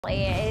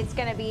It's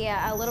going to be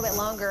a little bit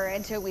longer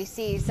until we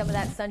see some of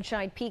that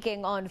sunshine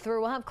peeking on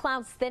through. We'll have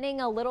clouds thinning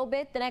a little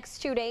bit the next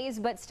 2 days,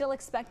 but still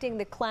expecting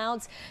the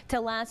clouds to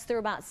last through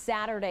about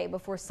Saturday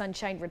before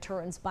sunshine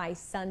returns by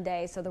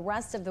Sunday. So the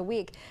rest of the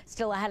week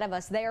still ahead of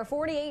us there.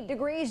 48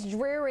 degrees,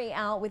 dreary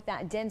out with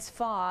that dense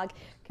fog.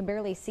 Can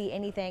barely see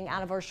anything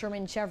out of our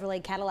Sherman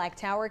Chevrolet Cadillac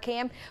Tower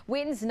cam.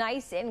 Winds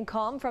nice and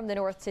calm from the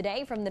north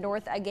today, from the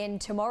north again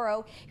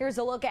tomorrow. Here's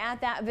a look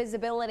at that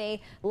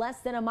visibility.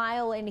 Less than a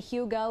mile in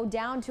Hugo,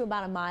 down to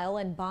about a mile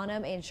in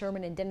Bonham and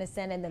Sherman and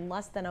Denison, and then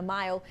less than a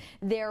mile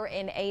there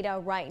in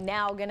Ada right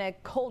now. Gonna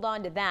hold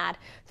on to that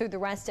through the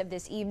rest of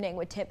this evening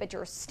with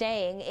temperatures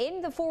staying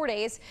in the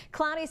 40s.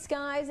 Cloudy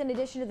skies in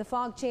addition to the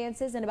fog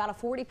chances and about a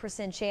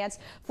 40% chance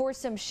for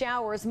some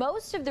showers.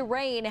 Most of the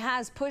rain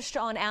has pushed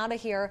on out of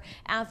here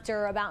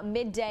after about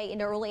midday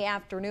and early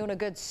afternoon. A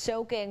good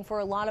soaking for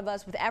a lot of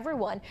us, with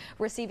everyone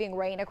receiving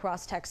rain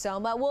across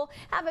Texoma. We'll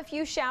have a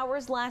few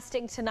showers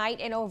lasting tonight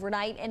and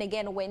overnight and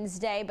again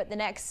Wednesday, but the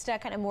next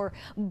kind of more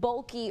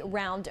bulky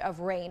round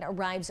of rain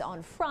arrives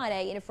on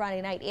Friday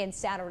night and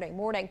Saturday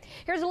morning.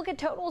 Here's a look at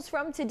totals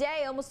from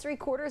today. Almost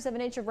 3/4 of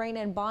an inch of rain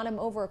in Bonham,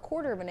 over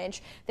 1/4 of an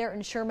inch there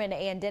in Sherman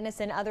and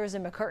Denison. Others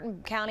in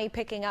McCurtain County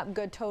picking up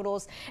good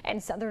totals,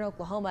 and southern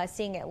Oklahoma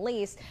seeing at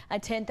least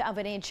 1/10 of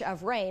an inch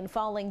of rain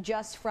falling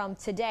just from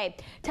today.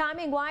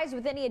 Timing wise,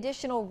 with any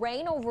additional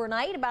rain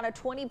overnight, about a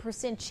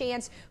 20%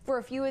 chance for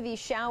a few of these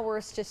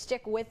showers to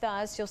stick with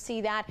us. You'll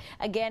see that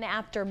again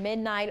after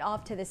midnight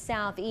off to the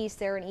southeast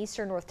there in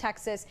eastern North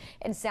Texas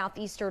and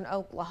southeastern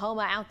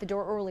Oklahoma. Out the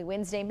door early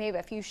Wednesday, maybe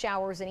a few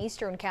showers in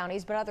eastern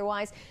counties, but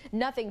otherwise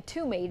nothing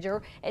too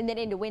major. And then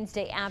into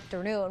Wednesday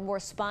afternoon, more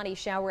spotty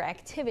shower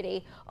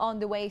activity on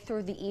the way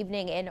through the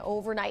evening and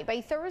overnight. By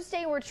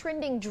Thursday, we're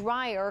trending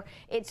drier.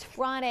 It's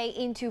Friday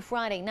into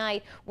Friday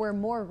night where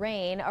more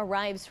rain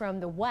arrives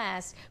from the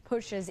west,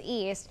 pushes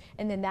east,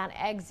 and then that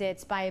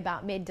exits by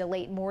about mid to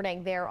late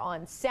morning there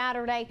on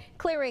Saturday.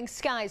 Clearing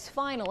skies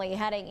finally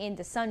heading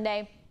into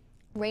Sunday.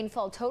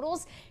 Rainfall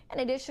totals an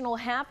additional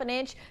 1/2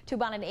 inch to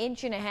about 1.5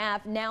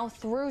 inches now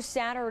through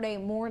Saturday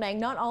morning.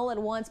 Not all at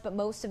once, but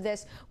most of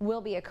this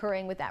will be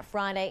occurring with that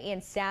Friday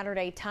and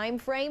Saturday time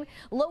frame.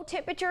 Low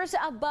temperatures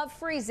above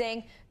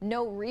freezing.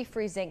 No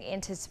refreezing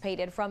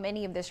anticipated from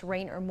any of this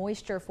rain or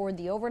moisture for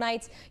the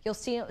overnights. You'll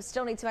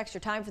still need some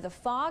extra time for the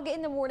fog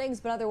in the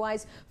mornings, but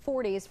otherwise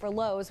 40s for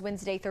lows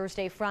Wednesday,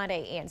 Thursday,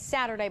 Friday, and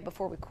Saturday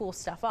before we cool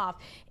stuff off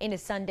into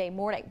Sunday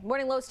morning.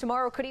 Morning lows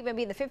tomorrow could even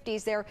be in the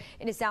 50s there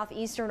into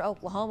southeastern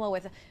Oklahoma,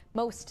 with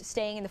most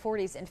staying in the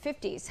 40s and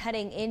 50s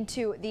heading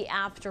into the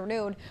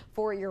afternoon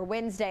for your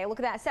Wednesday.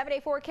 Look at that 7-day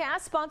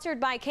forecast sponsored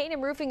by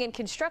Canaan Roofing and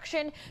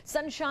Construction.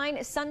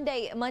 Sunshine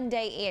Sunday,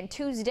 Monday, and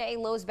Tuesday.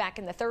 Lows back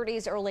in the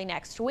 30s early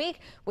next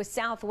week with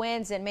south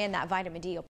winds, and man, that vitamin D will